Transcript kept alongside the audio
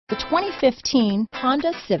The 2015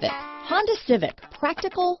 Honda Civic. Honda Civic,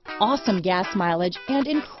 practical, awesome gas mileage, and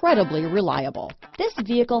incredibly reliable. This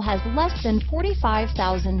vehicle has less than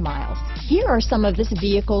 45,000 miles. Here are some of this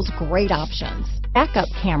vehicle's great options: backup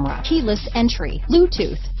camera, keyless entry,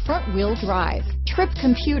 Bluetooth, front wheel drive, trip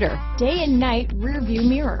computer, day and night rear view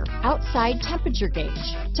mirror, outside temperature gauge,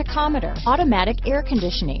 tachometer, automatic air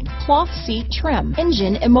conditioning, cloth seat trim,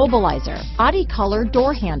 engine immobilizer, body color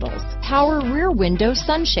door handles, power rear window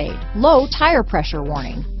sunshade, low tire pressure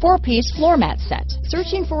warning, 4-piece floor mat set.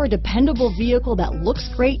 Searching for a dependable vehicle that looks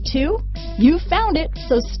great too? You found it,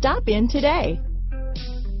 so stop in today.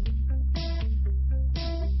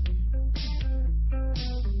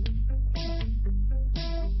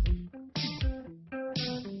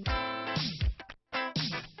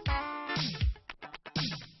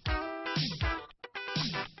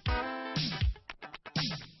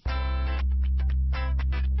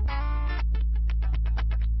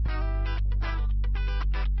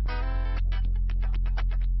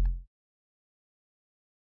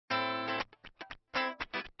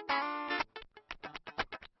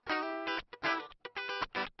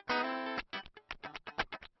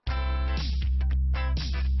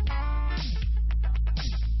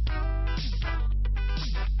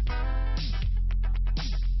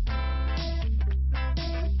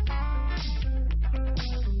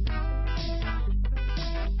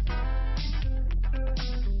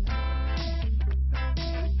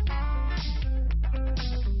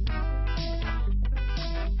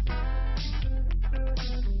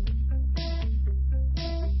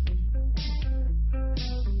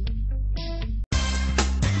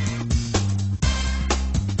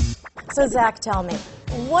 So Zach, tell me,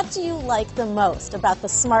 what do you like the most about the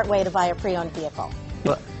smart way to buy a pre-owned vehicle?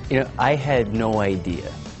 Well, I had no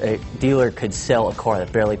idea a dealer could sell a car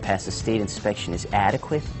that barely passed the state inspection as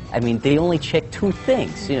adequate. I mean, they only check 2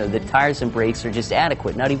 things. The tires and brakes are just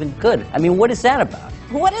adequate, not even good. I mean, what is that about?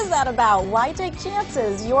 What is that about? Why take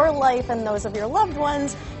chances? Your life and those of your loved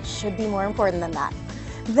ones should be more important than that.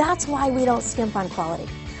 That's why we don't skimp on quality.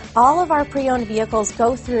 All of our pre-owned vehicles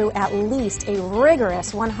go through at least a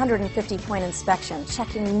rigorous 150-point inspection,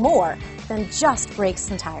 checking more than just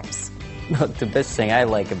brakes and tires. The best thing I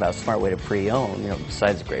like about Smart Way to Pre-Own,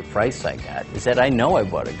 besides the great price I got, is that I know I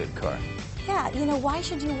bought a good car. Yeah, why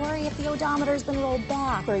should you worry if the odometer's been rolled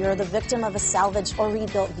back, or you're the victim of a salvaged or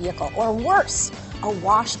rebuilt vehicle, or worse, a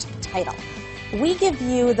washed title? We give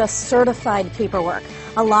you the certified paperwork,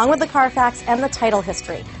 along with the CARFAX and the title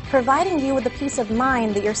history, providing you with the peace of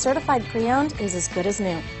mind that your certified pre-owned is as good as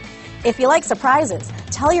new. If you like surprises,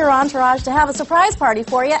 tell your entourage to have a surprise party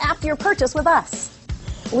for you after your purchase with us.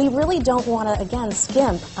 We really don't want to, again,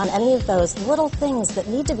 skimp on any of those little things that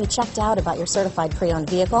need to be checked out about your certified pre-owned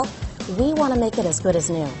vehicle. We want to make it as good as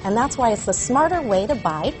new, and that's why it's the smarter way to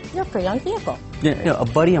buy your pre-owned vehicle. A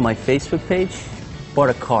buddy on my Facebook page bought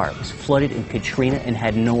a car. It was flooded in Katrina and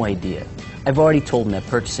had no idea. I've already told him that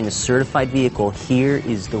purchasing a certified vehicle here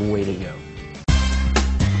is the way to go.